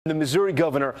The Missouri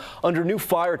governor under new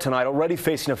fire tonight, already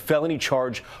facing a felony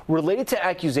charge related to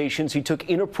accusations he took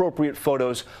inappropriate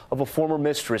photos of a former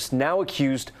mistress, now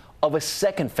accused of a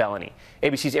second felony.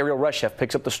 ABC's Ariel Reshef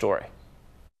picks up the story.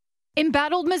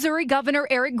 Embattled Missouri Governor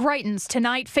Eric Greitens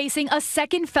tonight facing a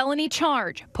second felony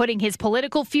charge, putting his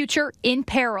political future in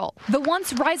peril. The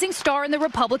once rising star in the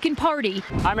Republican Party.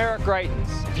 I'm Eric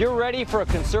Greitens. If you're ready for a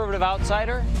conservative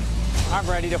outsider, I'm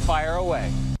ready to fire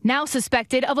away. Now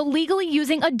suspected of illegally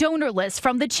using a donor list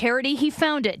from the charity he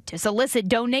founded to solicit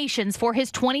donations for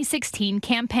his 2016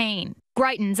 campaign.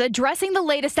 Greitens addressing the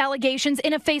latest allegations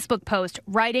in a Facebook post,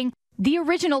 writing, "The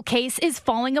original case is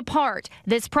falling apart.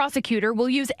 This prosecutor will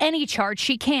use any charge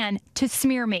she can to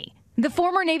smear me." The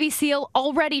former Navy SEAL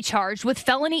already charged with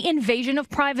felony invasion of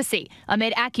privacy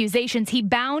amid accusations he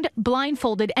bound,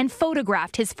 blindfolded, and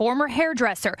photographed his former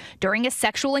hairdresser during a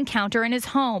sexual encounter in his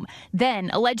home, then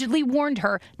allegedly warned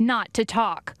her not to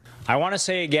talk. I want to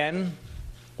say again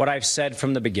what I've said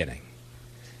from the beginning.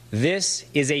 This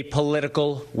is a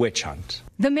political witch hunt.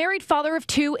 The married father of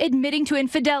two admitting to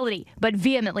infidelity, but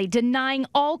vehemently denying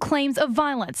all claims of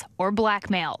violence or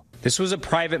blackmail. This was a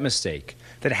private mistake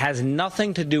that has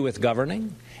nothing to do with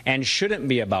governing and shouldn't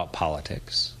be about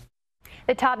politics.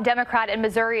 The top Democrat in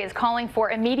Missouri is calling for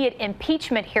immediate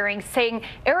impeachment hearings, saying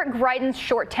Eric Greitens'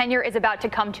 short tenure is about to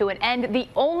come to an end. The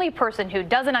only person who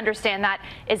doesn't understand that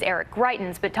is Eric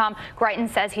Greitens. But Tom,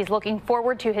 Greitens says he's looking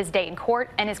forward to his day in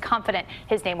court and is confident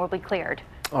his name will be cleared.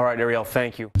 All right, Ariel,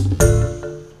 thank you.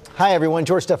 Hi, everyone.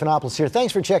 George Stephanopoulos here.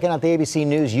 Thanks for checking out the ABC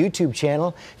News YouTube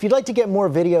channel. If you'd like to get more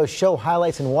videos, show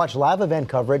highlights, and watch live event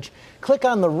coverage, click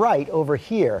on the right over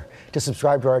here to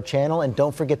subscribe to our channel. And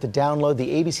don't forget to download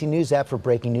the ABC News app for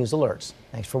breaking news alerts.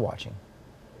 Thanks for watching.